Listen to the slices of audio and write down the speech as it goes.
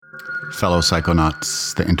Fellow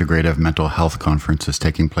Psychonauts, the Integrative Mental Health Conference is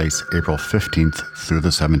taking place April 15th through the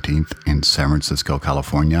 17th in San Francisco,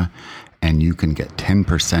 California, and you can get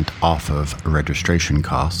 10% off of registration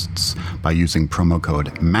costs by using promo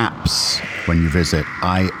code MAPS when you visit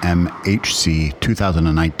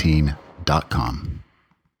imhc2019.com.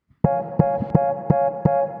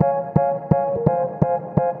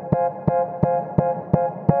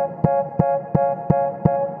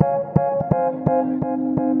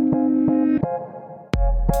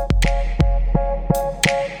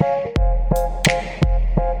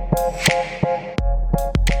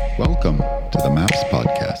 Welcome to the MAPS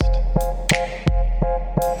podcast.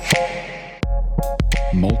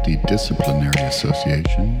 Multidisciplinary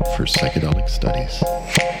Association for Psychedelic Studies.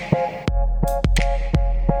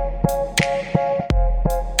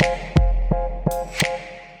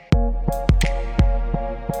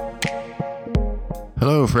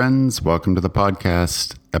 Hello, friends. Welcome to the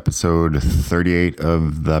podcast, episode 38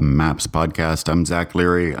 of the MAPS podcast. I'm Zach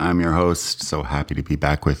Leary. I'm your host. So happy to be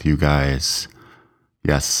back with you guys.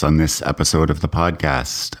 Yes, on this episode of the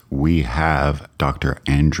podcast, we have Dr.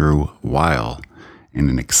 Andrew Weil in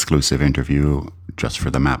an exclusive interview just for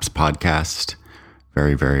the MAPS podcast.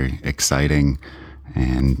 Very, very exciting.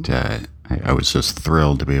 And I was just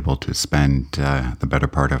thrilled to be able to spend the better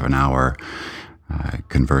part of an hour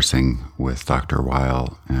conversing with Dr.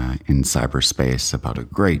 Weil in cyberspace about a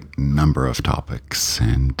great number of topics.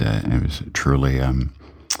 And it was truly...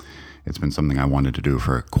 It's been something I wanted to do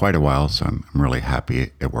for quite a while, so I'm really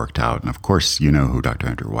happy it worked out. And of course, you know who Dr.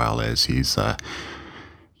 Andrew Weil is. He's,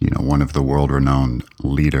 one of the world-renowned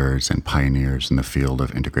leaders and pioneers in the field of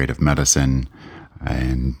integrative medicine,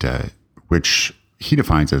 and which he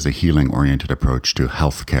defines as a healing-oriented approach to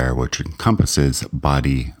healthcare, which encompasses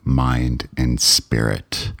body, mind, and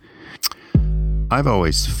spirit. I've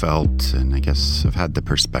always felt, and I guess I've had the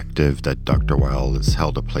perspective, that Dr. Weil has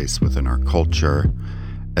held a place within our culture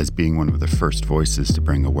as being one of the first voices to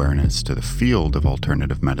bring awareness to the field of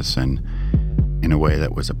alternative medicine in a way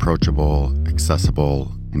that was approachable,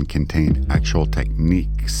 accessible, and contained actual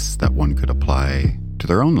techniques that one could apply to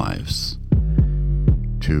their own lives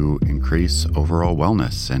to increase overall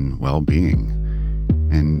wellness and well-being.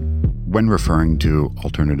 And when referring to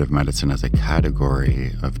alternative medicine as a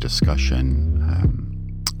category of discussion,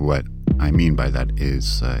 what I mean by that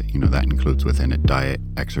is, that includes within it diet,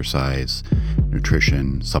 exercise,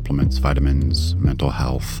 nutrition, supplements, vitamins, mental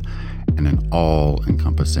health, and an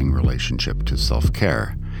all-encompassing relationship to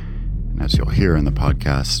self-care. And as you'll hear in the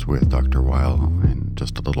podcast with Dr. Weil in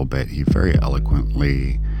just a little bit, he very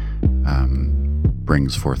eloquently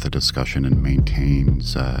brings forth a discussion and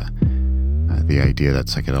maintains the idea that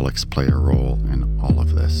psychedelics play a role in all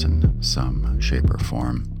of this in some shape or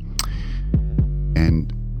form.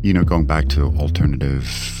 And going back to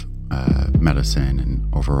alternative medicine and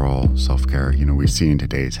overall self-care, we see in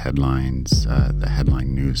today's headlines, the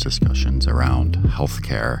headline news discussions around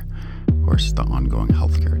healthcare, of course, the ongoing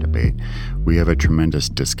healthcare debate. We have a tremendous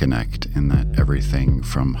disconnect in that everything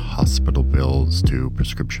from hospital bills to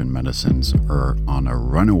prescription medicines are on a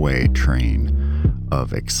runaway train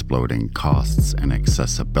of exploding costs and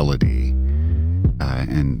accessibility.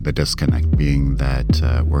 And the disconnect being that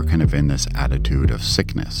we're kind of in this attitude of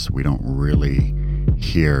sickness. We don't really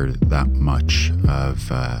hear that much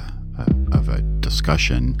of a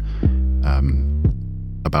discussion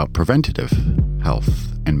about preventative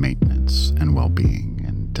health and maintenance and well-being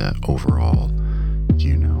and overall,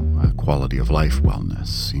 quality of life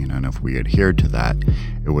wellness. And if we adhered to that,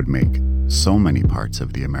 it would make so many parts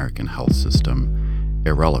of the American health system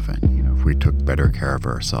irrelevant. If we took better care of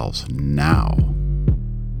ourselves now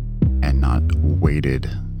and not waited,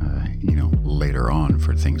 later on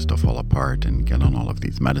for things to fall apart and get on all of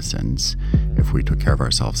these medicines. If we took care of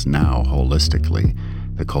ourselves now holistically,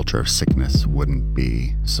 the culture of sickness wouldn't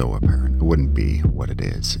be so apparent. It wouldn't be what it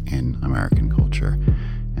is in American culture.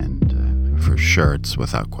 And for sure, it's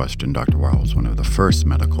without question, Dr. Weil was one of the first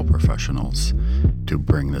medical professionals to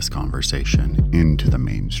bring this conversation into the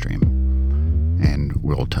mainstream. And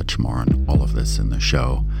we'll touch more on all of this in the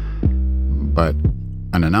show. But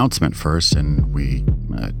an announcement first, and we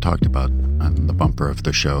talked about on the bumper of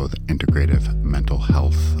the show, the Integrative Mental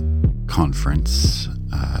Health Conference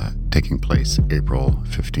taking place April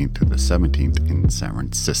 15th through the 17th in San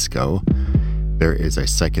Francisco. There is a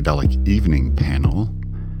psychedelic evening panel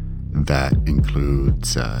that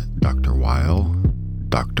includes Dr. Weil,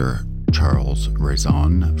 Dr. Charles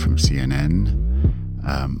Raison from CNN,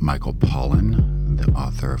 Michael Pollan, the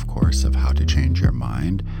author, of course, of How to Change Your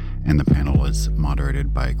Mind, and the panel is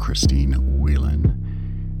moderated by Christine Whelan.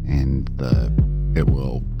 And the It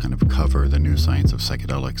will kind of cover the new science of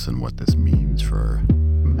psychedelics and what this means for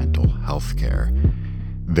mental health care.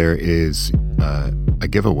 There is a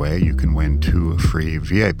giveaway. You can win 2 free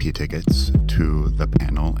VIP tickets to the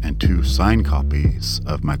panel and 2 signed copies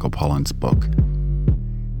of Michael Pollan's book.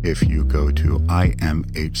 If you go to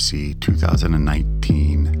IMHC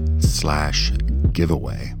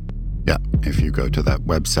 2019/giveaway. Yeah, if you go to that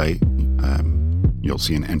website, you'll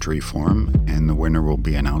see an entry form, and the winner will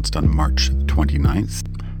be announced on March 29th.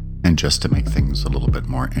 And just to make things a little bit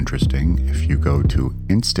more interesting, if you go to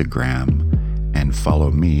Instagram and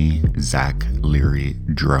follow me, Zach Leary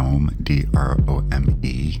Drome, Drome,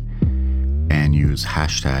 and use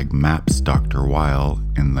hashtag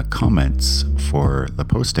 #MapsDrWeil in the comments for the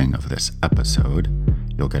posting of this episode,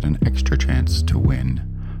 you'll get an extra chance to win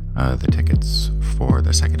the tickets for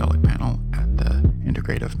the psychedelic panel at the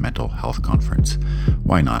Integrative Mental Health Conference.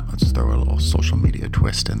 Why not? Let's throw a little social media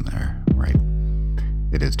twist in there, right?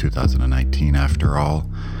 It is 2019 after all.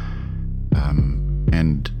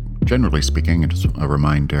 And generally speaking, just a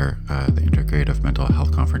reminder, the Integrative Mental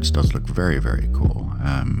Health Conference does look very, very cool.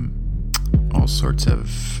 All sorts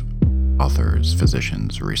of authors,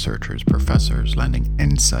 physicians, researchers, professors lending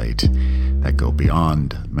insight that go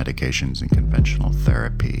beyond medications and conventional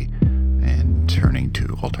therapy and turning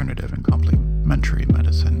to alternative and complementary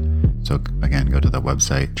medicine. So again, go to the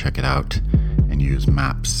website, check it out, and use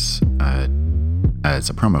MAPS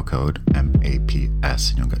as a promo code,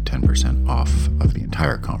 MAPS, and you'll get 10% off of the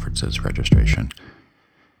entire conference's registration.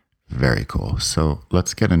 Very cool. So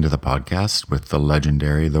let's get into the podcast with the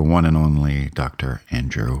legendary, the one and only Dr.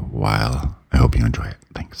 Andrew Weil. I hope you enjoy it.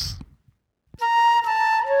 Thanks.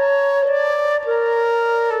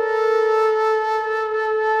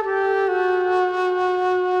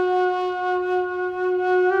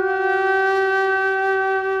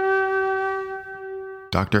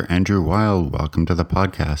 Dr. Andrew Weil, welcome to the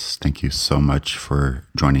podcast. Thank you so much for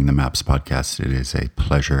joining the MAPS podcast. It is a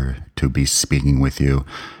pleasure to be speaking with you.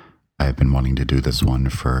 I've been wanting to do this one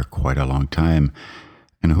for quite a long time.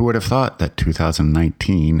 And who would have thought that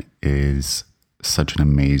 2019 is such an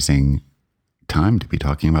amazing time to be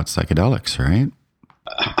talking about psychedelics, right?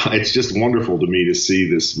 It's just wonderful to me to see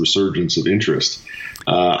this resurgence of interest.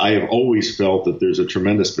 I have always felt that there's a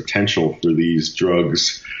tremendous potential for these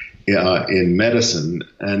drugs in medicine,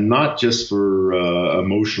 and not just for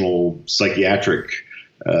emotional psychiatric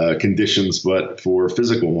conditions, but for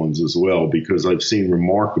physical ones as well, because I've seen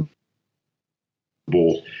remarkable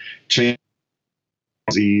change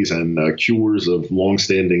disease and cures of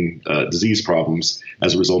longstanding disease problems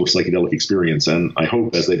as a result of psychedelic experience. And I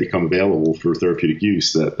hope as they become available for therapeutic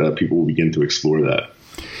use that people will begin to explore that.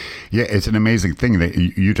 Yeah, it's an amazing thing that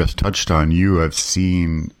you just touched on. You have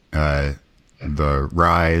seen the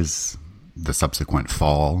rise, the subsequent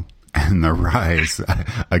fall, and the rise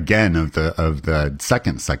again of the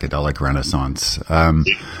second psychedelic renaissance.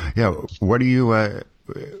 Yeah, what do you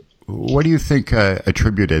think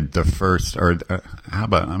attributed the first, or how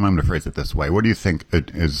about, I'm going to phrase it this way. What do you think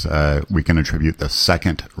we can attribute the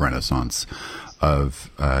second renaissance of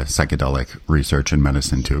psychedelic research in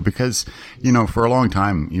medicine to? Because, for a long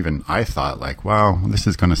time, even I thought like, wow, this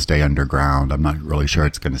is going to stay underground. I'm not really sure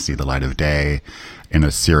it's going to see the light of day in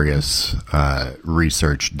a serious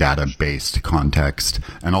research data-based context.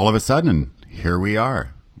 And all of a sudden, here we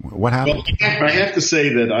are. What happened? Well, I have to say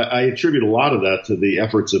that I attribute a lot of that to the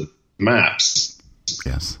efforts of MAPS.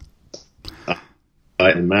 Yes.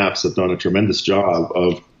 And MAPS have done a tremendous job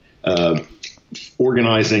of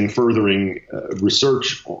organizing, furthering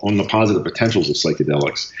research on the positive potentials of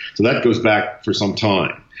psychedelics. So that goes back for some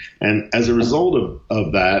time. And as a result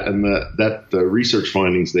of that and the research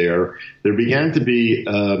findings there began to be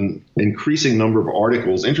increasing number of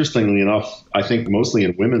articles, interestingly enough, I think mostly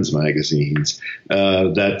in women's magazines,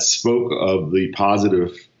 that spoke of the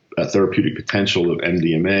positive therapeutic potential of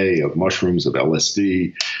MDMA, of mushrooms, of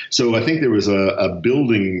LSD. So I think there was a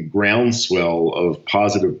building groundswell of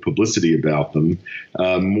positive publicity about them.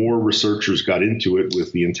 More researchers got into it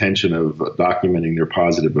with the intention of documenting their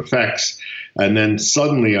positive effects. And then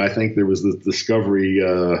suddenly I think there was the discovery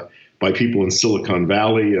by people in Silicon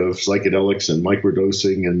Valley of psychedelics and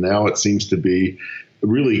microdosing, and now it seems to be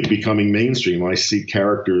really becoming mainstream. I see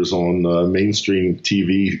characters on mainstream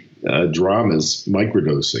TV dramas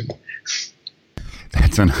microdosing.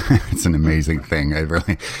 It's an amazing thing. I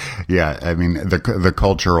mean, the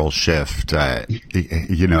cultural shift.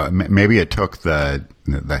 Maybe it took the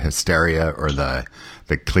hysteria or the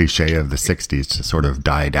cliche of the '60s to sort of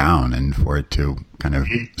die down, and for it to kind of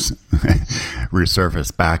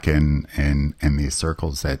resurface back in these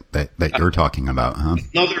circles that you're talking about, huh?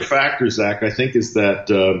 Another factor, Zach, I think, is that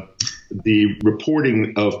the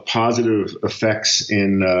reporting of positive effects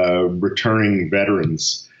in returning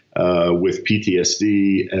veterans with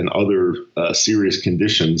PTSD and other serious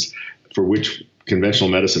conditions for which conventional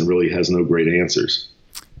medicine really has no great answers.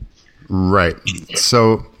 Right.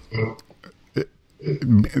 So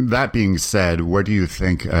that being said, what do you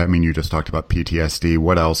think? I mean, you just talked about PTSD.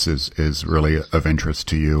 What else is really of interest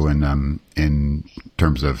to you in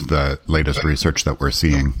terms of the latest research that we're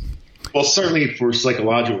seeing? Well, certainly for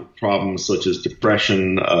psychological problems such as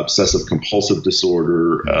depression, obsessive compulsive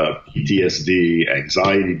disorder, PTSD,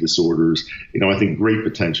 anxiety disorders, I think great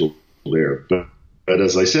potential there. But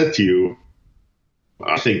as I said to you,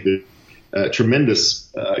 I think that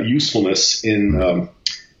tremendous usefulness in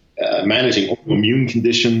managing autoimmune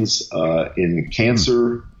conditions, in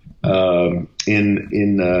cancer,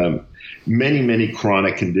 in many, many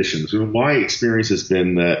chronic conditions. My experience has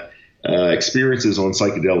been that experiences on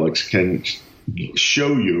psychedelics can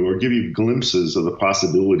show you or give you glimpses of the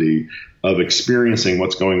possibility of experiencing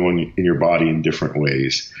what's going on in your body in different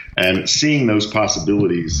ways. And seeing those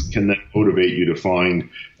possibilities can then motivate you to find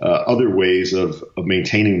other ways of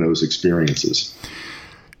maintaining those experiences.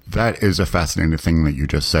 That is a fascinating thing that you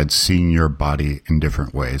just said, seeing your body in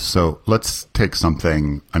different ways. So let's take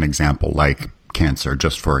an example like cancer,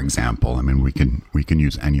 just for example. I mean, we can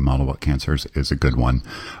use any model, but cancer is a good one.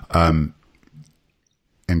 And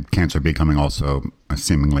cancer becoming also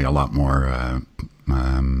seemingly a lot more,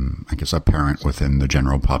 I guess, apparent within the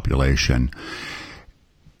general population.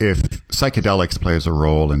 If psychedelics plays a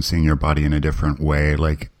role in seeing your body in a different way,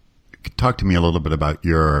 like, talk to me a little bit about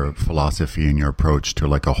your philosophy and your approach to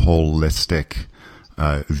like a holistic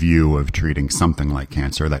view of treating something like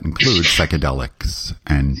cancer that includes psychedelics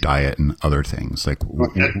and diet and other things. Like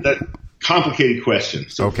that complicated question.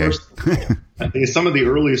 So okay. First, I think some of the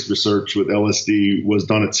earliest research with LSD was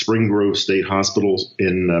done at Spring Grove State Hospital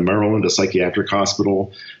in Maryland, a psychiatric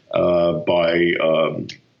hospital by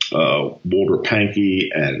Walter Pankey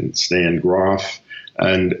and Stan Groff,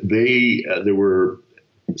 and they were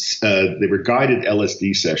guided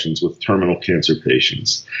LSD sessions with terminal cancer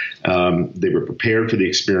patients. They were prepared for the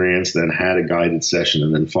experience, then had a guided session,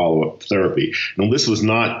 and then follow-up therapy. Now, this was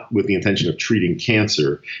not with the intention of treating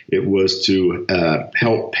cancer. It was to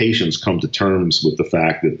help patients come to terms with the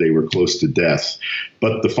fact that they were close to death.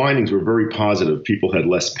 But the findings were very positive. People had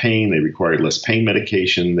less pain. They required less pain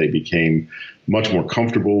medication. They became much more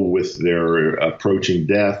comfortable with their approaching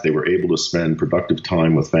death. They were able to spend productive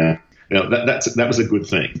time with family. That was a good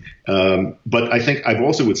thing. But I think I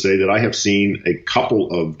also would say that I have seen a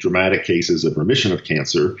couple of dramatic cases of remission of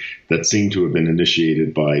cancer that seem to have been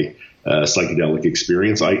initiated by psychedelic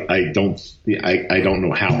experience. I don't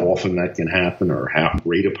know how often that can happen or how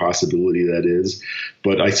great a possibility that is.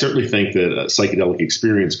 But I certainly think that a psychedelic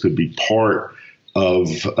experience could be part of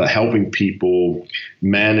helping people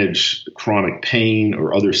manage chronic pain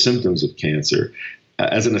or other symptoms of cancer.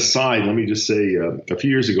 As an aside, let me just say, a few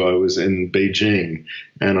years ago, I was in Beijing,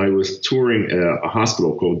 and I was touring a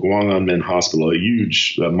hospital called Guang'anmen Hospital, a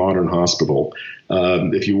huge modern hospital.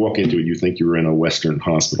 If you walk into it, you think you're in a Western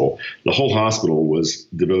hospital. The whole hospital was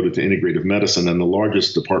devoted to integrative medicine, and the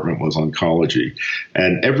largest department was oncology.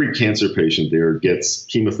 And every cancer patient there gets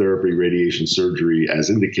chemotherapy, radiation, surgery as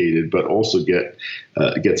indicated, but also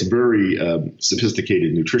gets very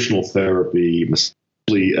sophisticated nutritional therapy,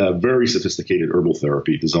 very sophisticated herbal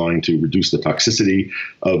therapy designed to reduce the toxicity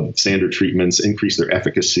of standard treatments, increase their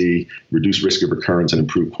efficacy, reduce risk of recurrence, and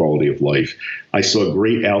improve quality of life. I saw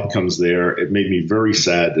great outcomes there. It made me very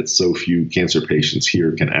sad that so few cancer patients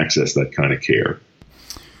here can access that kind of care.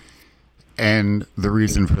 And the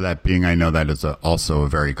reason for that being, I know that is also a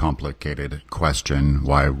very complicated question,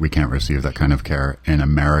 why we can't receive that kind of care in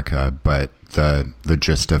America, but the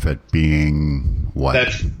gist of it being what?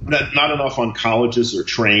 That not enough oncologists are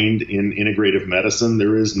trained in integrative medicine.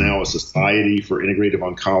 There is now a society for integrative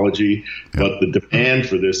oncology, but the demand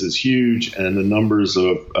for this is huge, and the numbers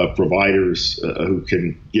of providers who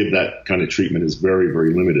can give that kind of treatment is very,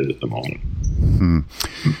 very limited at the moment.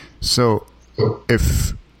 So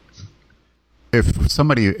if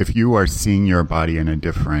you are seeing your body in a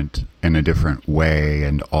different way,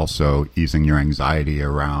 and also easing your anxiety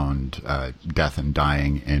around death and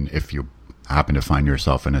dying, and if you happen to find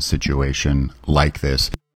yourself in a situation like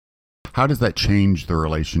this, how does that change the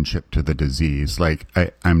relationship to the disease? Like,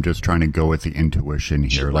 I'm just trying to go with the intuition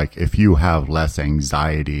here. Like, if you have less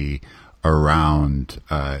anxiety around,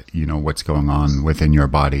 what's going on within your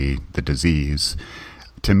body, the disease,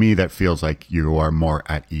 to me, that feels like you are more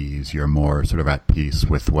at ease. You're more sort of at peace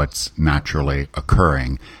with what's naturally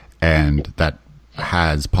occurring. And that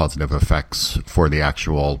has positive effects for the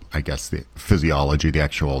actual, I guess, the physiology, the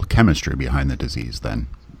actual chemistry behind the disease then.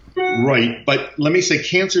 Right. But let me say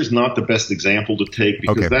cancer is not the best example to take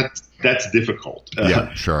because that's difficult.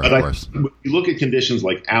 Yeah, sure, of course. When you look at conditions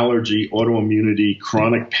like allergy, autoimmunity,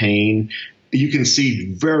 chronic pain, you can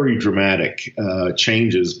see very dramatic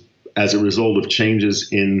changes as a result of changes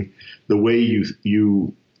in the way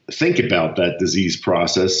you think about that disease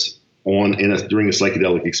process during a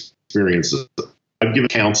psychedelic experience. I've given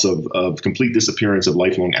accounts of complete disappearance of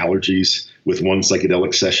lifelong allergies with one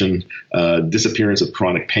psychedelic session, disappearance of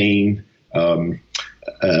chronic pain,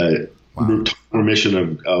 remission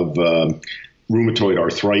of rheumatoid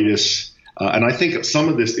arthritis. And I think some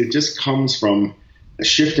of this, it just comes from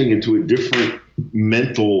shifting into a different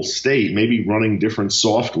mental state, maybe running different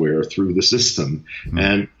software through the system. Mm-hmm.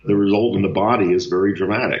 And the result in the body is very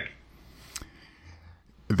dramatic.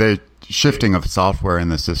 The shifting of software in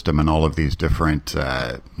the system and all of these different,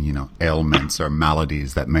 ailments or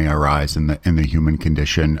maladies that may arise in the human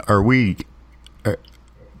condition.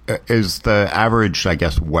 Is the average, I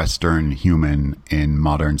guess, Western human in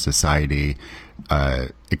modern society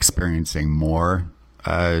experiencing more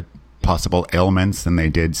possible ailments than they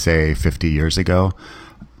did, say, 50 years ago?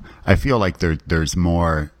 I feel like there's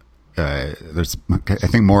more. There's, I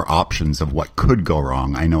think, more options of what could go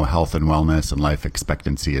wrong. I know health and wellness and life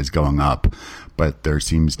expectancy is going up, but there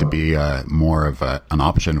seems to be more of an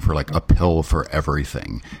option for like a pill for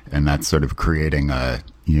everything, and that's sort of creating an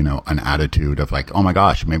attitude of like, oh my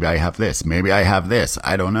gosh, maybe I have this,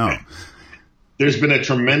 I don't know. There's been a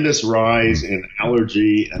tremendous rise in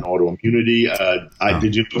allergy and autoimmunity.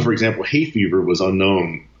 Did you know, for example, hay fever was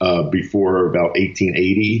unknown before about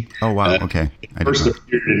 1880. Oh, wow. Okay. First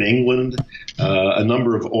appeared in England. A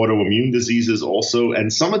number of autoimmune diseases also.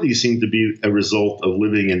 And some of these seem to be a result of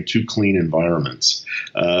living in too clean environments.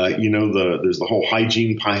 There's the whole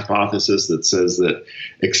hygiene hypothesis that says that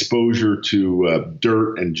exposure to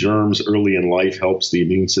dirt and germs early in life helps the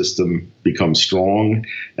immune system become strong,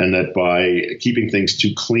 and that by keeping things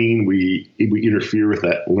too clean, we interfere with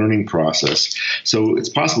that learning process. So it's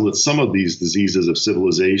possible that some of these diseases of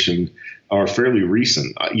civilization are fairly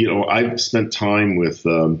recent. I've spent time with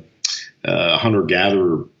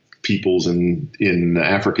hunter-gatherer peoples in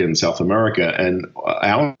Africa and South America, and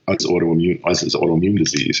allergy is autoimmune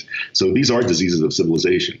disease. So these are diseases of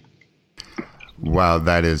civilization. Wow,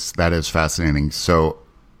 that is fascinating. So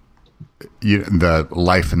the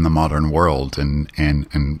life in the modern world and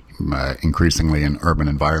increasingly in urban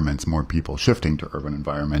environments, more people shifting to urban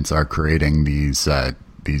environments are creating these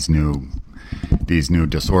new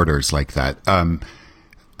disorders like that.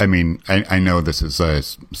 I mean, I know this is a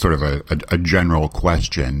sort of a general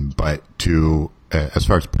question, but as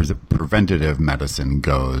far as preventative medicine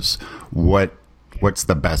goes, what's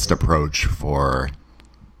the best approach for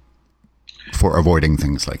avoiding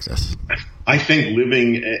things like this? I think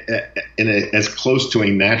living in as close to a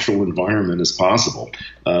natural environment as possible,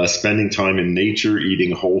 spending time in nature,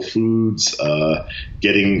 eating whole foods,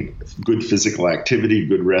 getting good physical activity,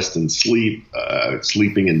 good rest and sleep,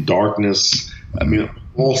 sleeping in darkness. I mean,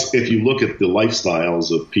 also, if you look at the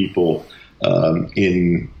lifestyles of people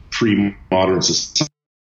in pre-modern society.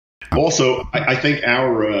 Also, I think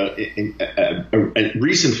a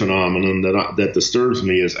recent phenomenon that disturbs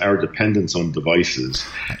me is our dependence on devices.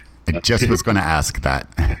 I just was going to ask that,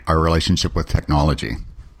 our relationship with technology.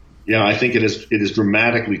 Yeah, I think it is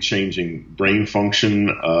dramatically changing brain function.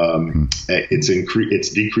 It's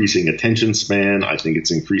decreasing attention span. I think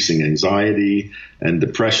it's increasing anxiety and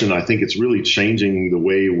depression. I think it's really changing the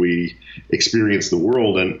way we experience the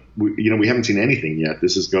world. And we haven't seen anything yet.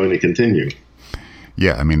 This is going to continue.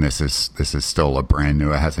 Yeah, I mean, this is still a brand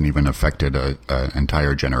new. It hasn't even affected an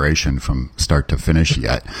entire generation from start to finish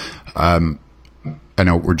yet. I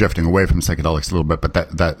know we're drifting away from psychedelics a little bit, but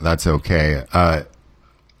that's okay.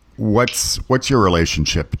 What's your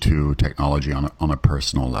relationship to technology on a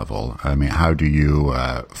personal level? I mean, how do you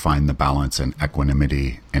find the balance and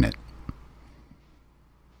equanimity in it?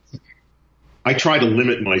 I try to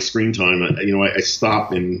limit my screen time. I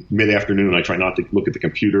stop in mid-afternoon. I try not to look at the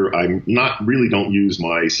computer. Really don't use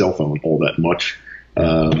my cell phone all that much.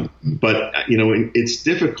 But it's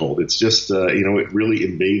difficult. It's just, it really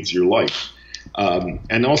invades your life.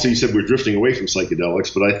 And also you said we're drifting away from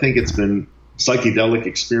psychedelics, but I think it's been psychedelic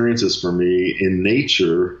experiences for me in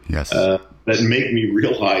nature. Yes. That make me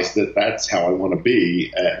realize that that's how I want to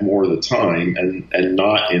be at more of the time and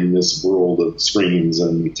not in this world of screens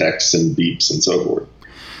and texts and beeps and so forth.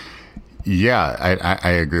 Yeah, I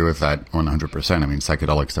agree with that 100%. I mean,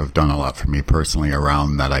 psychedelics have done a lot for me personally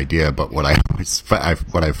around that idea. But what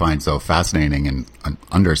what I find so fascinating and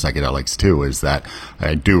under psychedelics too is that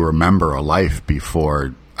I do remember a life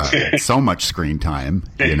before so much screen time,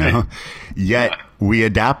 you know, yet we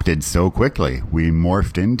adapted so quickly. We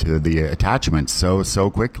morphed into the attachment so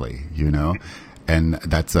quickly, you know, and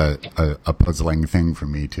that's a puzzling thing for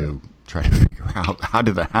me to try to figure out. How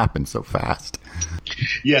did that happen so fast?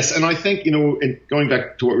 Yes, and I think, you know, going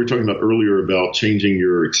back to what we were talking about earlier about changing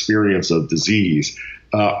your experience of disease,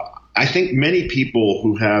 I think many people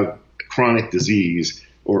who have chronic disease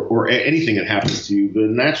or anything that happens to you, the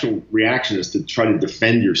natural reaction is to try to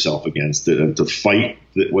defend yourself against it and to fight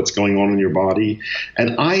what's going on in your body.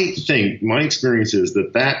 And I think my experience is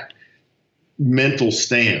that mental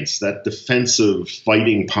stance, that defensive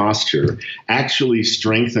fighting posture, actually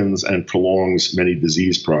strengthens and prolongs many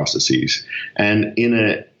disease processes. And in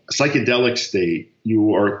a psychedelic state,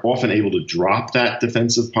 you are often able to drop that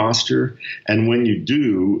defensive posture. And when you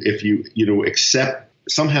do, if you accept,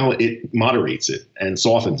 somehow it moderates it and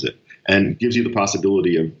softens it and gives you the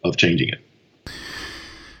possibility of changing it.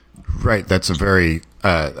 Right. That's a very,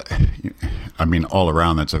 I mean, all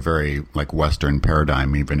around, that's a very like Western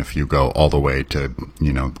paradigm, even if you go all the way to,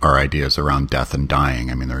 you know, our ideas around death and dying.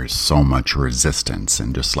 I mean, there is so much resistance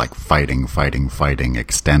and just like fighting,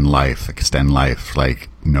 extend life, like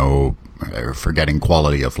no, forgetting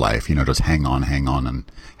quality of life, you know, just hang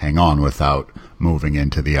on without moving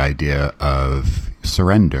into the idea of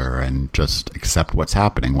surrender and just accept what's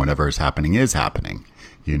happening. Whatever is happening is happening.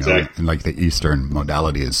 You know, exactly. And like the Eastern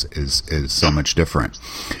modality is so much different.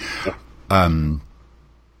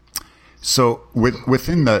 So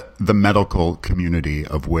within the medical community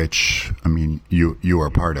of which, I mean, you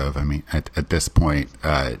are part of, I mean, at this point,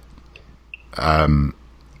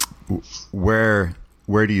 where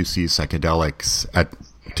do you see psychedelics at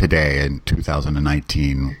today in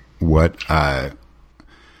 2019? What's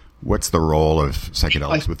the role of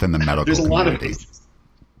psychedelics within the medical community?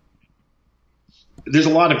 There's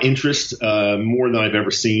a lot of interest, more than I've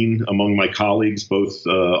ever seen among my colleagues, both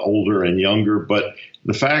older and younger. But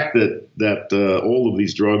the fact that all of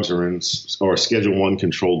these drugs are Schedule I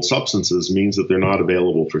controlled substances means that they're not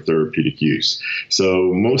available for therapeutic use.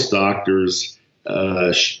 So most doctors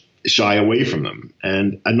shy away from them.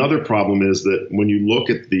 And another problem is that when you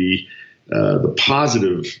look at the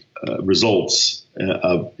positive results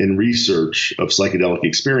in research of psychedelic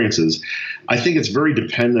experiences, I think it's very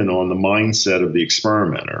dependent on the mindset of the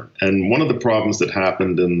experimenter. And one of the problems that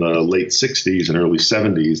happened in the late 60s and early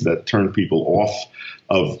 70s that turned people off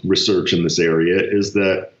of research in this area is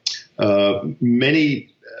that many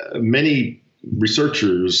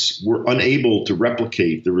researchers were unable to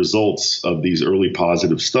replicate the results of these early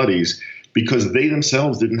positive studies because they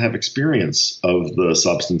themselves didn't have experience of the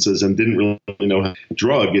substances and didn't really know how to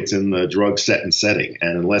drug. It's in the drug set and setting.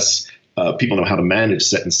 And unless people know how to manage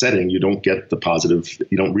set and setting, you don't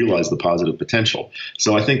realize the positive potential.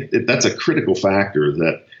 So I think that's a critical factor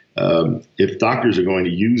that if doctors are going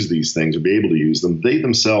to use these things or be able to use them, they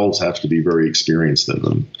themselves have to be very experienced in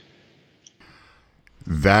them.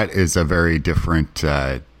 That is a very different,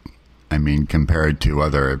 compared to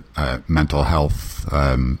other mental health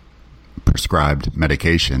prescribed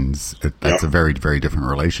medications, that's a very, very different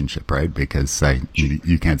relationship, right? Because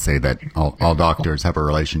you can't say that all doctors have a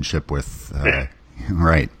relationship with,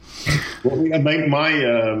 right. Well, my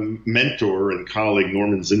mentor and colleague, late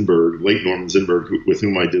Norman Zinberg, with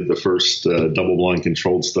whom I did the first double-blind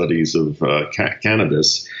controlled studies of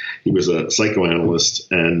cannabis, he was a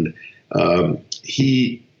psychoanalyst, and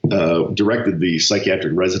he directed the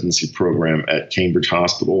psychiatric residency program at Cambridge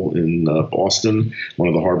Hospital in Boston, one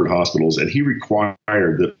of the Harvard hospitals, and he required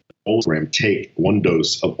that the program take one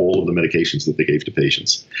dose of all of the medications that they gave to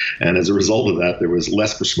patients. And as a result of that, there was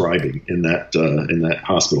less prescribing in that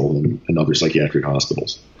hospital than in other psychiatric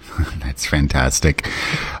hospitals. That's fantastic.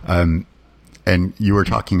 And you were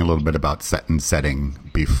talking a little bit about set and setting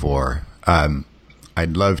before.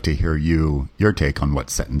 I'd love to hear your take on what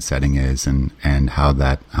set and setting is and how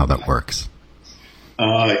that works.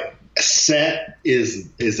 Set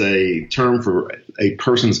is a term for a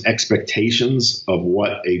person's expectations of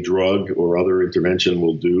what a drug or other intervention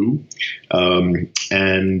will do,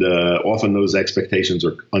 and often those expectations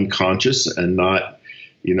are unconscious and not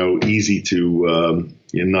easy to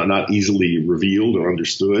not easily revealed or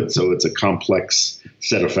understood. So it's a complex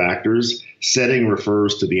set of factors. Setting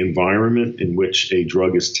refers to the environment in which a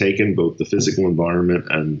drug is taken, both the physical environment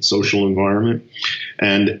and social environment.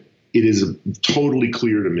 And it is totally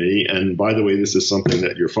clear to me, and by the way, this is something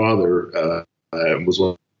that your father was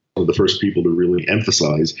one of the first people to really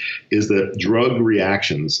emphasize, is that drug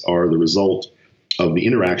reactions are the result of the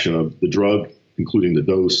interaction of the drug, including the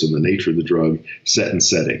dose and the nature of the drug, set and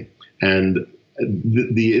setting. And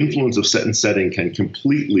the influence of set and setting can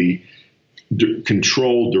completely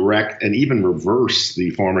control, direct, and even reverse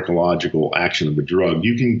the pharmacological action of the drug.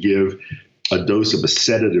 You can give a dose of a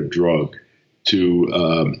sedative drug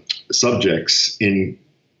to subjects in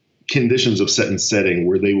conditions of set and setting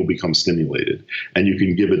where they will become stimulated. And you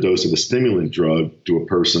can give a dose of a stimulant drug to a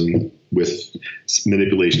person with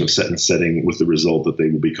manipulation of set and setting with the result that they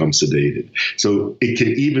will become sedated. So it can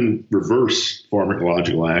even reverse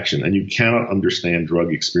pharmacological action. And you cannot understand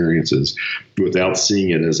drug experiences without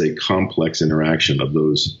seeing it as a complex interaction of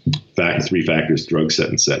those three factors: drug, set,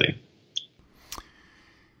 and setting.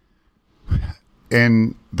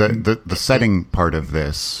 In the setting part of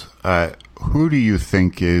this, who do you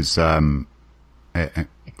think is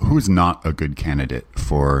who's not a good candidate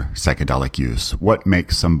for psychedelic use? What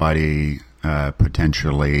makes somebody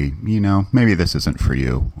potentially, maybe this isn't for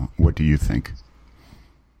you? What do you think?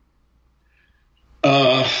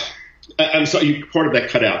 I'm sorry, part of that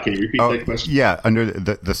cut out. Can you repeat that question? Yeah, under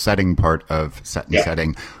the setting part of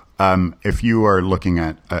setting. If you are looking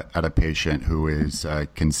at a patient who is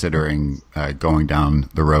considering going down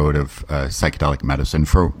the road of psychedelic medicine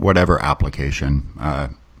for whatever application,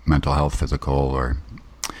 mental health, physical, or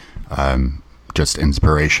just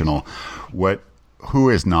inspirational, who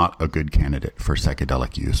is not a good candidate for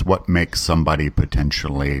psychedelic use? What makes somebody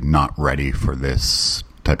potentially not ready for this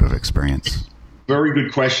type of experience? Very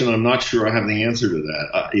good question. I'm not sure I have the answer to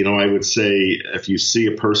that. I would say if you see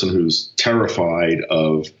a person who's terrified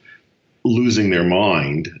of losing their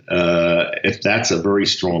mind, if that's a very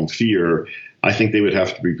strong fear, I think they would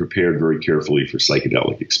have to be prepared very carefully for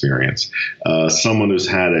psychedelic experience. Someone who's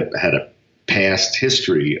had a past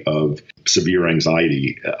history of severe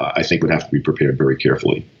anxiety, I think would have to be prepared very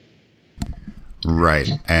carefully.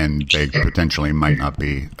 Right, and they potentially might not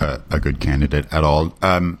be a good candidate at all.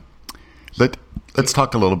 Let's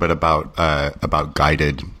talk a little bit about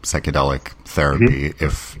guided psychedelic therapy,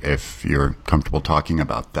 if you're comfortable talking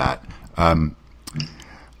about that.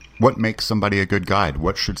 What makes somebody a good guide?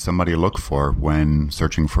 What should somebody look for when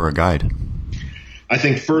searching for a guide? I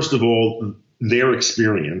think, first of all, their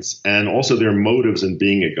experience and also their motives in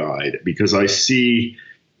being a guide, because I see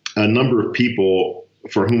a number of people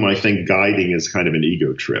for whom I think guiding is kind of an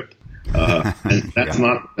ego trip. And that's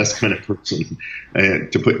not the best kind of person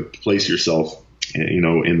to place yourself,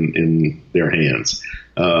 in their hands.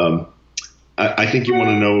 I think you want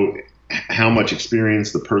to know how much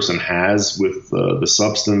experience the person has with the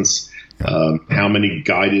substance, how many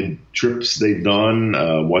guided trips they've done,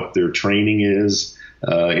 what their training is,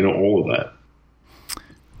 all of that.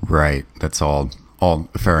 Right. That's all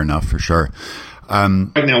fair enough for sure.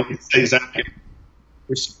 Right now, exactly.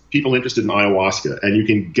 There's people interested in ayahuasca, and you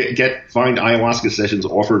can find ayahuasca sessions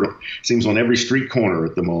offered, seems, on every street corner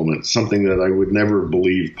at the moment, something that I would never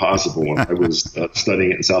believe possible when I was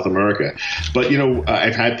studying it in South America. But,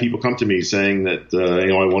 I've had people come to me saying that,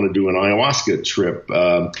 I want to do an ayahuasca trip,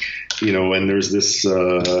 and there's this,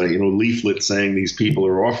 leaflet saying these people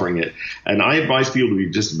are offering it. And I advise people to be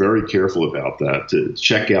just very careful about that, to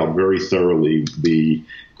check out very thoroughly the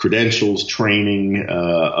credentials, training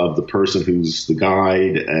of the person who's the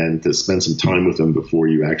guide, and to spend some time with them before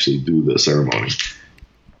you actually do the ceremony.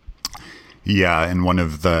 Yeah, and one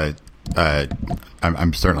of the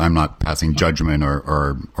I'm not passing judgment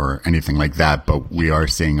or anything like that, but we are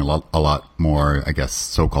seeing a lot more, I guess,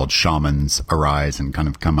 so-called shamans arise and kind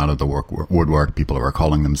of come out of the woodwork. People who are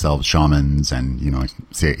calling themselves shamans, and I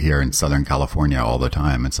see it here in Southern California all the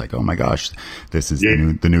time. It's like, oh my gosh, this is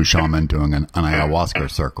the new shaman doing an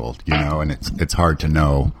ayahuasca circle, and it's hard to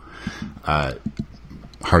know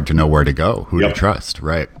where to go, who to trust,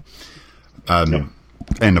 right?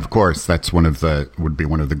 And of course, that's would be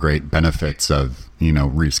one of the great benefits of,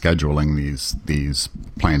 rescheduling these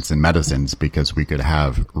plants and medicines, because we could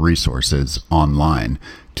have resources online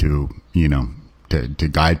to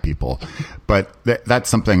guide people. But that's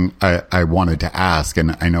something I wanted to ask,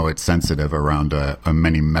 and I know it's sensitive around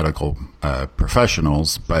many medical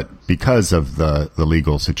professionals, but because of the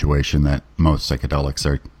legal situation that most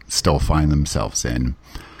psychedelics still find themselves in,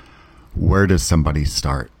 where does somebody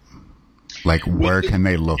start? Like, where can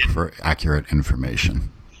they look for accurate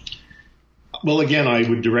information? Well, again, I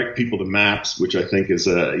would direct people to MAPS, which I think is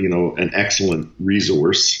an excellent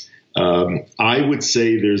resource. I would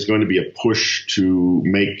say there's going to be a push to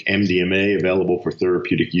make MDMA available for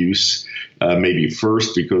therapeutic use, maybe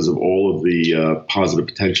first because of all of the positive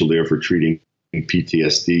potential there for treating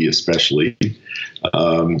PTSD, especially.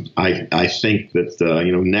 I think that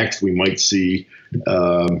next we might see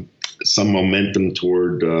some momentum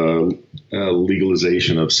toward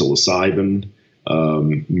legalization of psilocybin,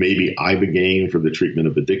 maybe ibogaine for the treatment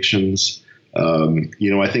of addictions.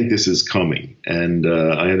 I think this is coming, and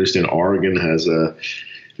I understand Oregon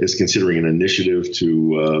is considering an initiative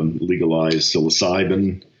to legalize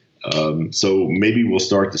psilocybin. So maybe we'll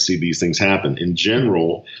start to see these things happen. In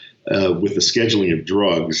general, with the scheduling of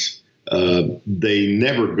drugs, they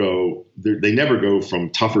never go from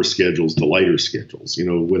tougher schedules to lighter schedules.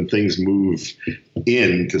 When things move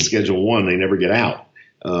into Schedule 1, they never get out.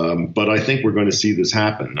 But I think we're going to see this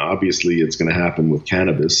happen. Obviously, it's going to happen with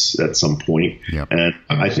cannabis at some point. Yep. And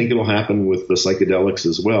I think it'll happen with the psychedelics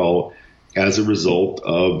as well, as a result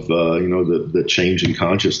of the change in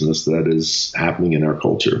consciousness that is happening in our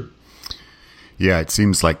culture. Yeah, it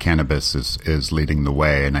seems like cannabis is leading the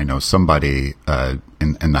way, and I know somebody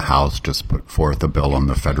in the House just put forth a bill on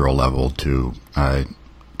the federal level to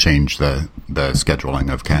change the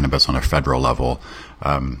scheduling of cannabis on a federal level.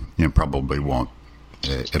 Probably won't.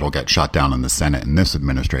 It'll get shot down in the Senate in this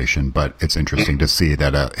administration, but it's interesting to see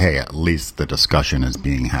that hey, at least the discussion is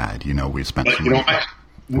being had. We spent.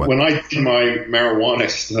 When I did my marijuana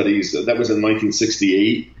studies, that was in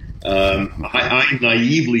 1968. I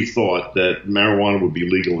naively thought that marijuana would be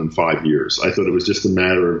legal in 5 years. I thought it was just a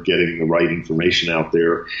matter of getting the right information out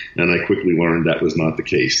there, and I quickly learned that was not the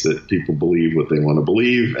case, that people believe what they want to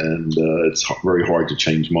believe, and it's very hard to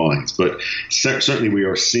change minds. But certainly we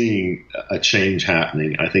are seeing a change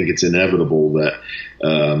happening. I think it's inevitable that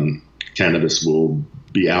cannabis will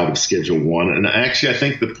be out of Schedule 1. And actually, I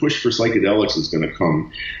think the push for psychedelics is going to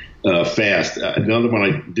come fast. Another one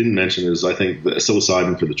I didn't mention is, I think, the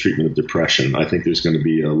psilocybin for the treatment of depression. I think there's going to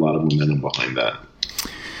be a lot of momentum behind that.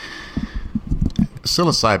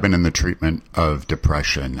 Psilocybin in the treatment of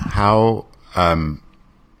depression. How does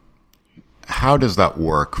that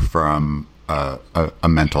work from a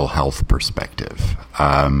mental health perspective?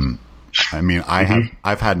 I've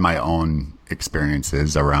had my own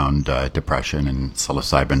experiences around depression and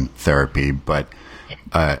psilocybin therapy, but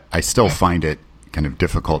I still find it kind of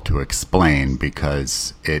difficult to explain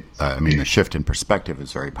because the shift in perspective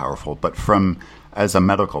is very powerful. But as a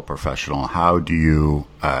medical professional, how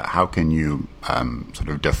can you sort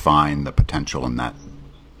of define the potential in that?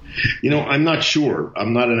 I'm not sure.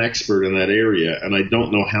 I'm not an expert in that area, and I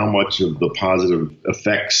don't know how much of the positive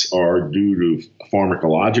effects are due to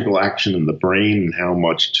pharmacological action in the brain and how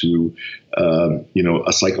much to,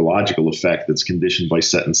 a psychological effect that's conditioned by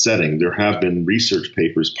set and setting. There have been research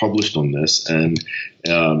papers published on this and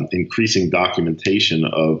increasing documentation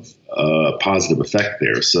of positive effect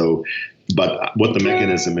there. So, but what the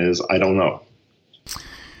mechanism is, I don't know.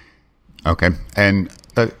 Okay. And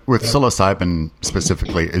with psilocybin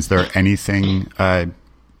specifically, is there anything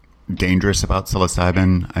dangerous about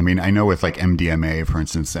psilocybin? I know with like MDMA, for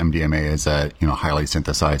instance, MDMA is a highly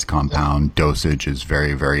synthesized compound. Dosage is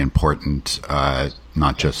very, very important,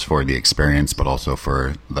 not just for the experience, but also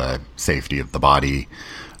for the safety of the body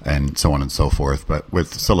and so on and so forth. But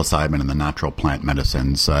with psilocybin and the natural plant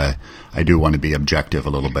medicines, I do want to be objective a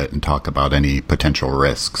little bit and talk about any potential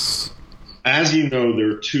risks. As you know, there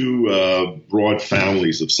are two broad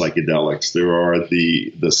families of psychedelics. There are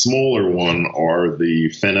the smaller one are the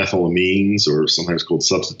phenethylamines, or sometimes called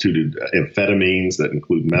substituted amphetamines, that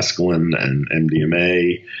include mescaline and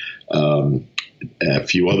MDMA, a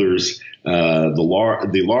few others.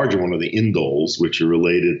 The larger one are the indoles, which are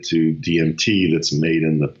related to DMT that's made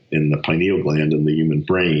in the pineal gland in the human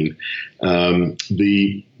brain.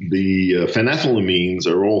 The phenethylamines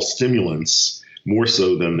are all stimulants, more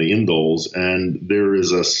so than the indoles, and there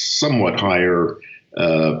is a somewhat higher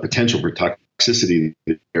potential for toxicity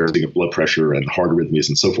there, of blood pressure and heart arrhythmias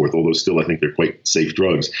and so forth, although still I think they're quite safe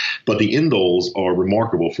drugs. But the indoles are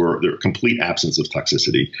remarkable for their complete absence of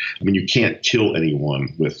toxicity. You can't kill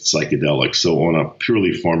anyone with psychedelics, so on a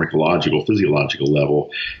purely pharmacological, physiological level,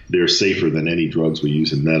 they're safer than any drugs we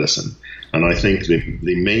use in medicine. And I think the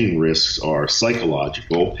main risks are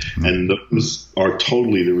psychological, and those are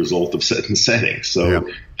totally the result of set and setting. So,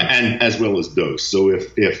 and as well as dose. So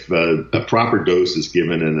if a proper dose is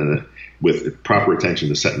given with proper attention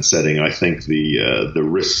to set and setting, I think the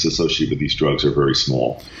risks associated with these drugs are very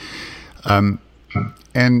small. And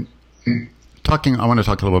I want to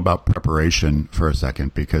talk a little about preparation for a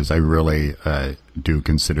second, because I really do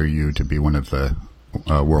consider you to be one of the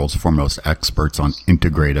world's foremost experts on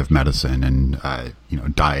integrative medicine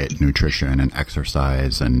and diet, nutrition, and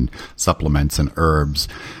exercise, and supplements and herbs.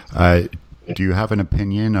 Do you have an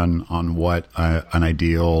opinion on what an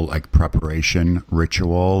ideal like preparation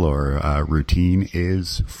ritual or routine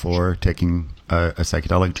is for taking a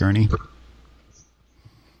psychedelic journey?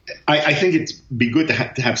 I think it'd be good to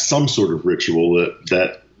have some sort of ritual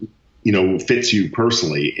that fits you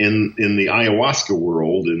personally. In the ayahuasca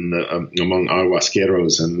world, among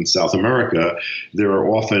ayahuasqueros in South America, there are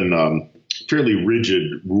often fairly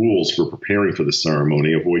rigid rules for preparing for the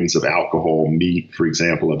ceremony: avoidance of alcohol, meat, for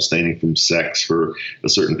example, abstaining from sex for a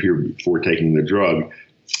certain period before taking the drug.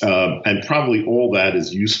 And probably all that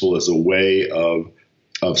is useful as a way of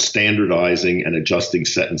standardizing and adjusting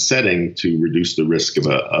set and setting to reduce the risk of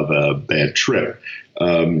a bad trip.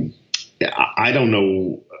 I don't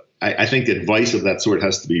know. I think advice of that sort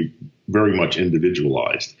has to be very much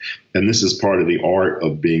individualized. And this is part of the art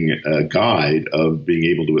of being a guide, of being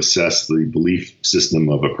able to assess the belief system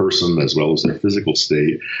of a person as well as their physical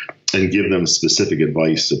state and give them specific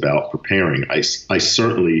advice about preparing. I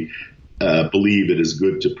certainly believe it is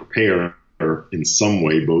good to prepare in some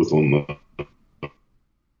way, both on the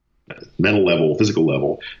mental level, physical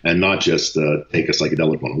level, and not just take a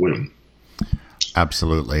psychedelic on a whim.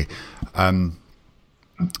 Absolutely.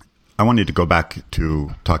 I wanted to go back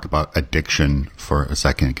to talk about addiction for a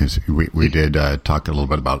second, because we did talk a little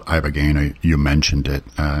bit about ibogaine. You mentioned it,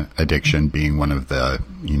 addiction being one of the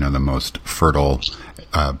the most fertile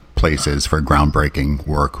places for groundbreaking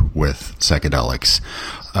work with psychedelics.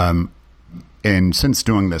 And since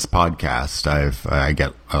doing this podcast, I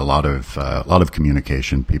get a lot of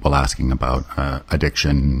communication, people asking about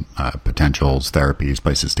addiction potentials, therapies,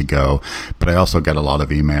 places to go. But I also get a lot of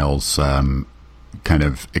emails kind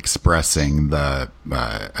of expressing the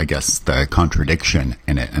contradiction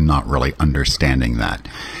in it and not really understanding that.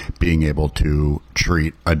 Being able to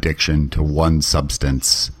treat addiction to one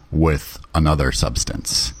substance with another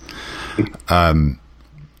substance.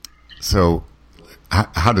 So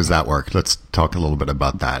how does that work? Let's talk a little bit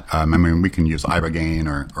about that. We can use ibogaine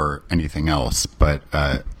or anything else, but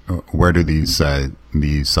where do these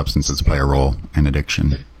substances play a role in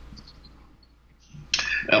addiction?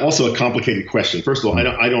 Also a complicated question. First of all,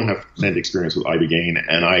 I don't have any experience with ibogaine,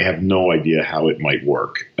 and I have no idea how it might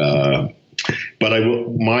work. But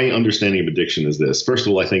my understanding of addiction is this. First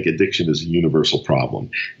of all, I think addiction is a universal problem,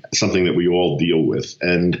 something that we all deal with.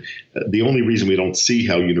 And the only reason we don't see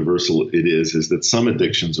how universal it is that some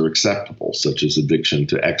addictions are acceptable, such as addiction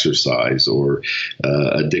to exercise or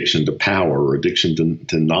addiction to power or addiction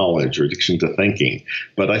to knowledge or addiction to thinking.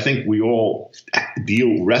 But I think we all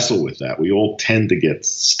wrestle with that. We all tend to get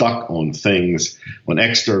stuck on things, on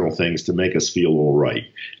external things to make us feel all right.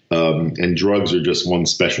 And drugs are just one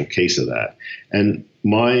special case of that. And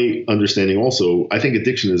my understanding also, I think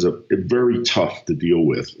addiction is a very tough to deal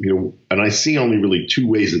with. And I see only really two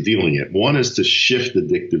ways of dealing it. One is to shift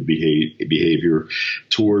addictive behavior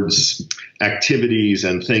towards activities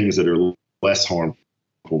and things that are less harmful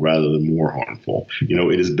rather than more harmful.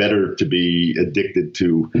 It is better to be addicted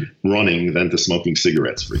to running than to smoking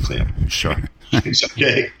cigarettes, for example. Sure.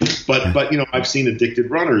 Okay. But I've seen addicted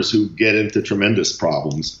runners who get into tremendous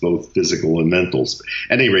problems, both physical and mental.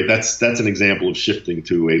 At any rate, that's an example of shifting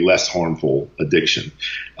to a less harmful addiction.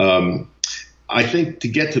 I think to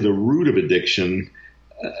get to the root of addiction,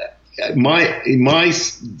 my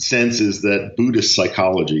sense is that Buddhist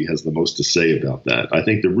psychology has the most to say about that. I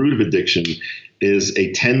think the root of addiction is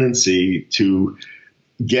a tendency to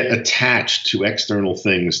get attached to external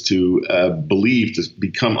things, to believe, to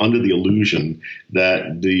become under the illusion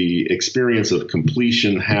that the experience of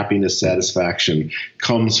completion, happiness, satisfaction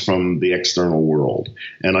comes from the external world.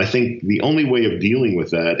 And I think the only way of dealing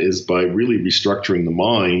with that is by really restructuring the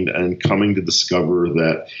mind and coming to discover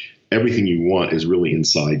that everything you want is really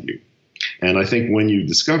inside you. And I think when you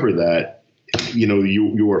discover that,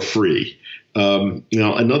 you are free.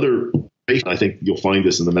 Another, I think you'll find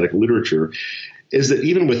this in the medical literature, is that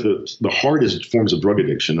even with the hardest forms of drug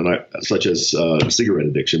addiction, such as cigarette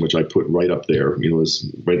addiction, which I put right up there,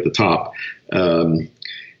 is right at the top,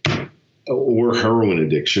 or heroin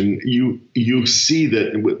addiction, you see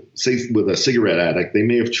that with a cigarette addict, they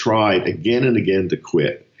may have tried again and again to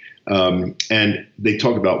quit. And they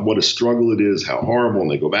talk about what a struggle it is, how horrible,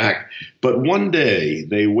 and they go back. But one day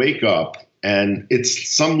they wake up and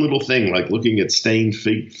it's some little thing like looking at stained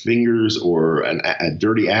fingers or a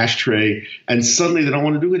dirty ashtray, and suddenly they don't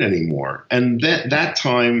want to do it anymore. And that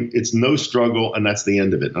time it's no struggle, and that's the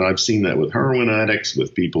end of it. And I've seen that with heroin addicts,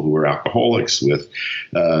 with people who are alcoholics, with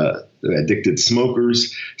addicted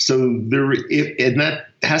smokers. So and that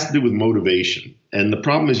has to do with motivation. And the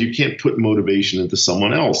problem is you can't put motivation into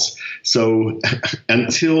someone else. So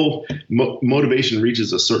until motivation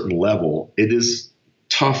reaches a certain level, it is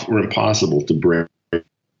tough or impossible to break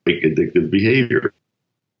addictive behavior.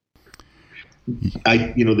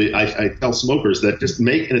 I tell smokers that just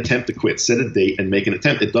make an attempt to quit, set a date and make an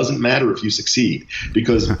attempt. It doesn't matter if you succeed,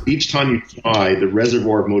 because each time you try, the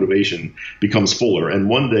reservoir of motivation becomes fuller, and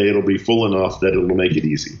one day it'll be full enough that it'll make it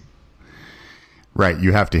easy. Right.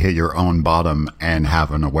 You have to hit your own bottom and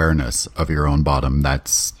have an awareness of your own bottom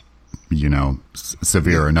that's,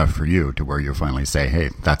 severe enough for you to where you finally say, hey,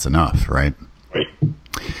 that's enough, right? Right.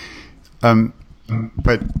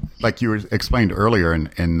 But like you explained earlier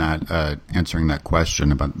in that answering that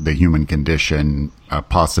question about the human condition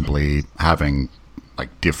possibly having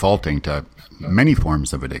defaulting to many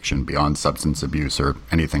forms of addiction beyond substance abuse or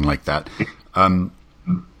anything like that, and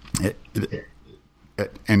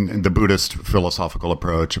the Buddhist philosophical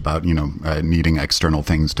approach about needing external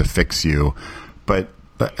things to fix you, but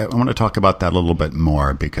I want to talk about that a little bit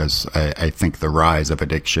more, because I think the rise of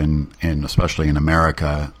addiction, especially in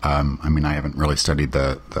America, I haven't really studied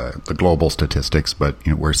the global statistics, but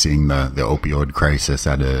we're seeing the opioid crisis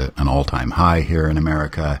at an all-time high here in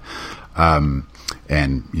America, and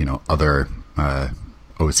other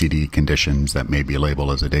OCD conditions that may be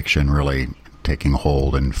labeled as addiction really taking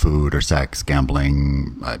hold in food or sex,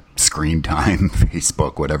 gambling, screen time,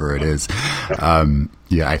 Facebook, whatever it is.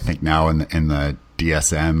 I think now in the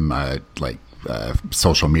DSM,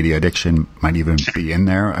 social media addiction might even be in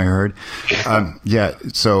there, I heard.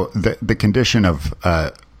 So the condition of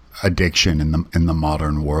addiction in the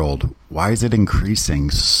modern world, why is it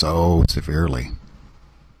increasing so severely?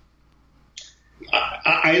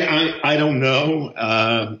 I don't know.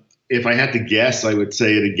 If I had to guess, I would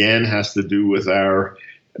say it again has to do with our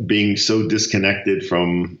being so disconnected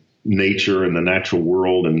from nature and the natural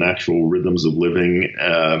world and natural rhythms of living.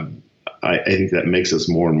 I think that makes us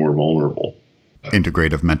more and more vulnerable.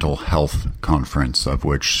 Integrative Mental Health Conference, of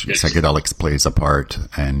which psychedelics plays a part,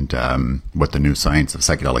 and what the new science of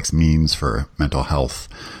psychedelics means for mental health.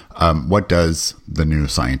 What does the new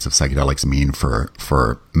science of psychedelics mean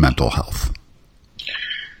for mental health?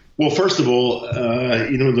 Well, first of all,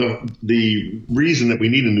 the reason that we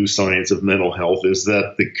need a new science of mental health is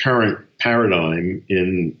that the current paradigm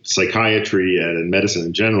in psychiatry and in medicine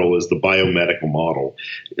in general is the biomedical model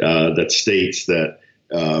that states that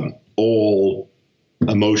all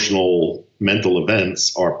emotional mental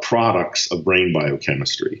events are products of brain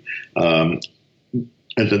biochemistry, and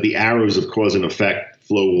that the arrows of cause and effect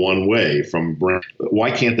flow one way from brain.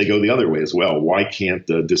 Why can't they go the other way as well? Why can't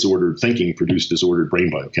disordered thinking produce disordered brain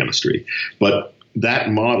biochemistry? But that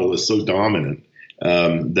model is so dominant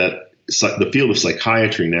that the field of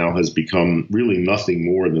psychiatry now has become really nothing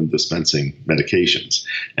more than dispensing medications.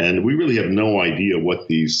 And we really have no idea what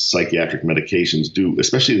these psychiatric medications do,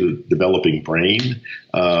 especially the developing brain.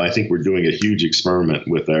 I think we're doing a huge experiment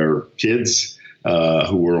with our kids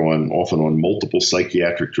who are often on multiple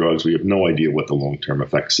psychiatric drugs. We have no idea what the long-term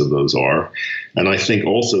effects of those are. And I think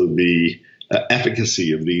also the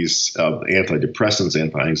efficacy of these antidepressants,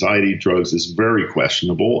 anti-anxiety drugs is very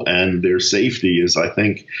questionable, and their safety is, I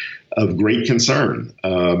think, of great concern.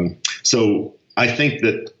 So I think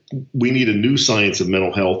that we need a new science of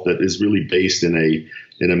mental health that is really based in a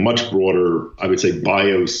much broader, I would say,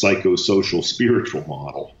 biopsychosocial spiritual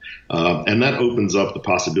model. And that opens up the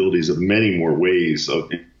possibilities of many more ways of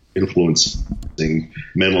influencing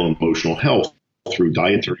mental and emotional health through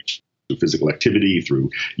dietary, through physical activity, through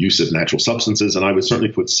use of natural substances. And I would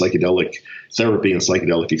certainly put psychedelic therapy and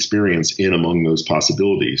psychedelic experience in among those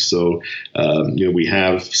possibilities. So, we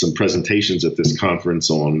have some presentations at this conference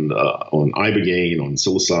on ibogaine, on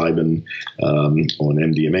psilocybin, on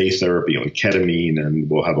MDMA therapy, on ketamine, and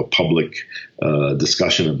we'll have a public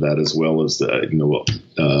discussion of that as well as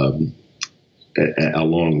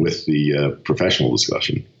along with the professional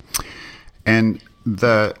discussion. And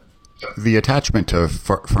the attachment to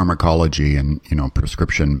pharmacology and,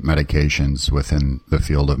 prescription medications within the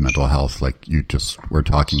field of mental health, like you just were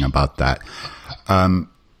talking about that,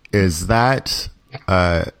 is that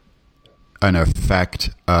an effect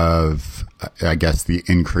of, I guess, the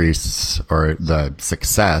increase or the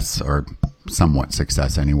success, or somewhat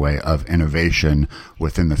success anyway, of innovation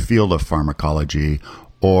within the field of pharmacology,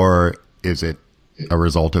 or is it a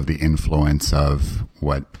result of the influence of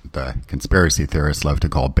what the conspiracy theorists love to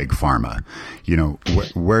call big pharma?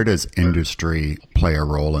 Where does industry play a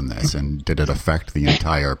role in this? And did it affect the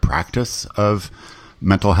entire practice of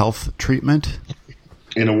mental health treatment?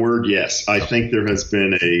 In a word, yes. I think there has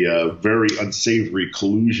been a very unsavory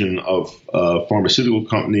collusion of pharmaceutical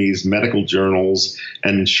companies, medical journals,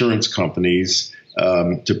 and insurance companies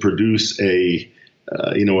to produce a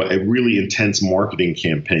really intense marketing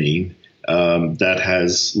campaign that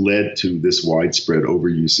has led to this widespread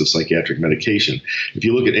overuse of psychiatric medication. If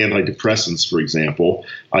you look at antidepressants, for example,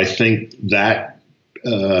 I think that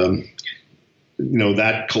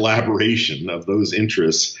that collaboration of those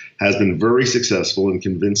interests has been very successful in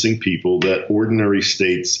convincing people that ordinary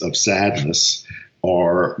states of sadness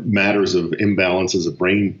are matters of imbalances of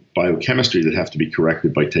brain biochemistry that have to be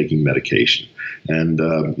corrected by taking medication. And,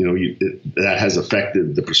 that has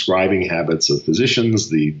affected the prescribing habits of physicians,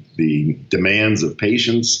 the demands of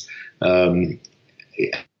patients, and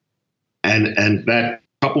that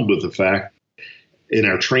coupled with the fact in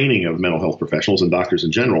our training of mental health professionals and doctors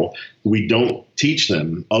in general, we don't teach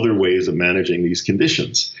them other ways of managing these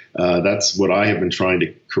conditions. That's what I have been trying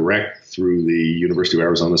to correct through the University of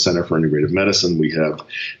Arizona Center for Integrative Medicine. We have,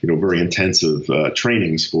 very intensive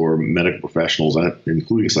trainings for medical professionals,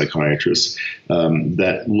 including psychiatrists,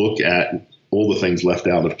 that look at all the things left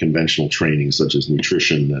out of conventional training, such as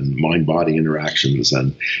nutrition and mind-body interactions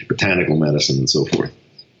and botanical medicine and so forth.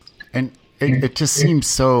 And it just seems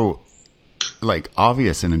so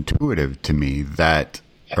obvious and intuitive to me that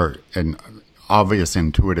the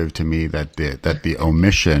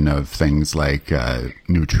omission of things like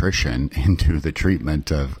nutrition into the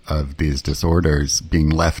treatment of these disorders being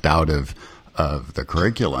left out of the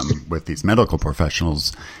curriculum with these medical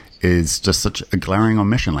professionals is just such a glaring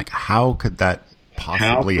omission. How could that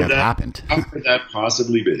possibly have happened? How could that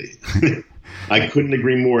possibly be? I couldn't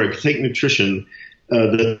agree more. If you take nutrition,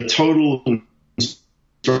 the total in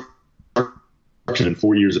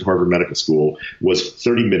 4 years at Harvard Medical School was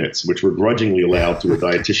 30 minutes, which were grudgingly allowed to a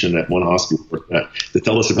dietitian at one hospital to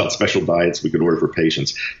tell us about special diets we could order for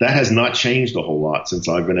patients. That has not changed a whole lot since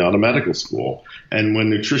I've been out of medical school. And when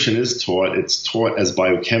nutrition is taught, it's taught as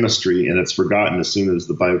biochemistry, and it's forgotten as soon as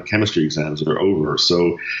the biochemistry exams are over.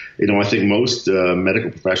 So, I think most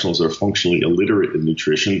medical professionals are functionally illiterate in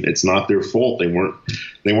nutrition. It's not their fault. They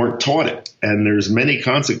weren't taught it. And there's many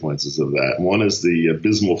consequences of that. One is the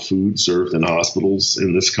abysmal food served in hospitals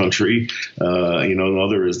in this country.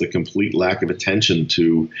 Another is the complete lack of attention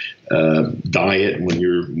to diet when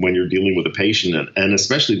you're dealing with a patient, and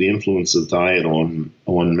especially the influence of diet on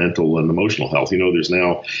mental and emotional health. There's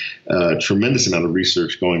now a tremendous amount of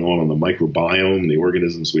research going on the microbiome, the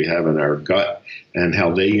organisms we have in our gut, and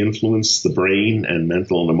how they influence the brain and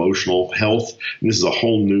mental and emotional health. And this is a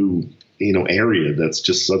whole new area that's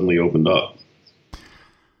just suddenly opened up.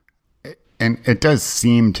 And it does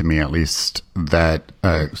seem to me, at least, that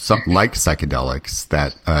something like psychedelics,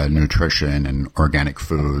 that nutrition and organic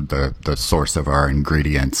food, the source of our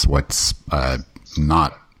ingredients, what's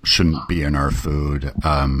shouldn't be in our food,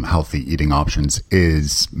 healthy eating options,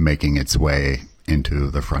 is making its way into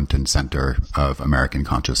the front and center of American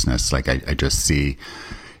consciousness. I just see.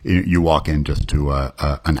 You walk in just to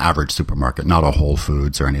an average supermarket, not a Whole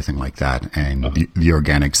Foods or anything like that, and the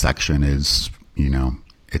organic section is,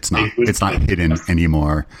 it's not hidden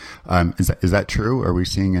anymore. Is that true? Are we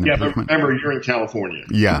seeing an improvement? But remember, you're in California.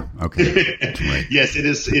 Yeah. Okay. Right. Yes, it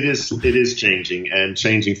is changing, and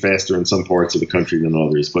changing faster in some parts of the country than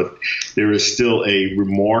others. But there is still a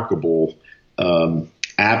remarkable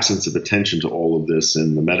absence of attention to all of this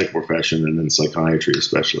in the medical profession and in psychiatry,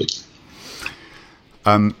 especially.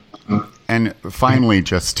 And finally,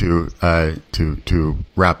 just to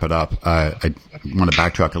wrap it up, I want to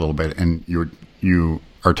backtrack a little bit, and you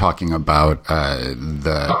are talking about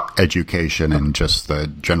the education and just the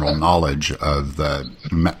general knowledge of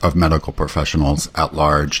medical professionals at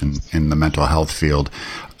large and in the mental health field.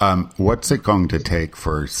 What's it going to take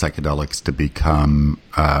for psychedelics to become,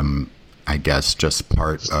 I guess, just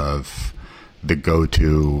part of the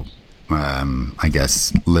go-to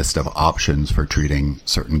list of options for treating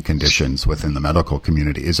certain conditions within the medical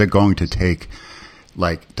community? Is it going to take,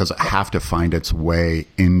 does it have to find its way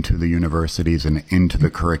into the universities and into the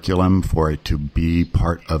curriculum for it to be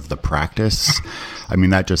part of the practice? I mean,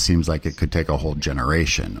 that just seems like it could take a whole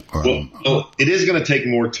generation. Well, it is going to take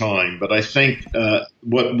more time, but I think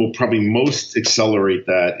what will probably most accelerate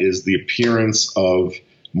that is the appearance of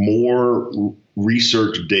more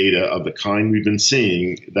research data of the kind we've been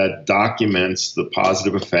seeing that documents the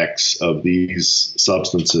positive effects of these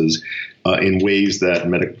substances in ways that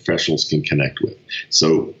medical professionals can connect with.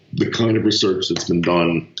 So the kind of research that's been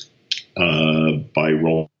done by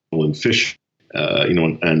Roland Fisher,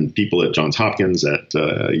 and people at Johns Hopkins, at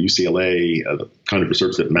UCLA, the kind of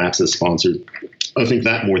research that MAPS has sponsored, I think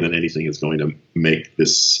that more than anything is going to make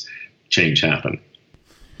this change happen.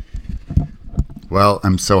 Well,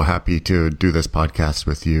 I'm so happy to do this podcast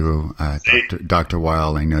with you, Dr.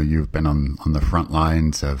 Weil. I know you've been on the front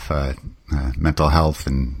lines of mental health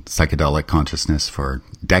and psychedelic consciousness for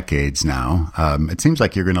decades now. It seems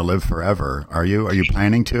like you're going to live forever. Are you? Are you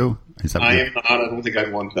planning to? I am not. I don't think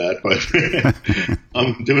I'd want that, but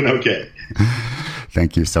I'm doing okay.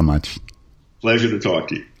 Thank you so much. Pleasure to talk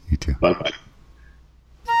to you. You too. Bye-bye.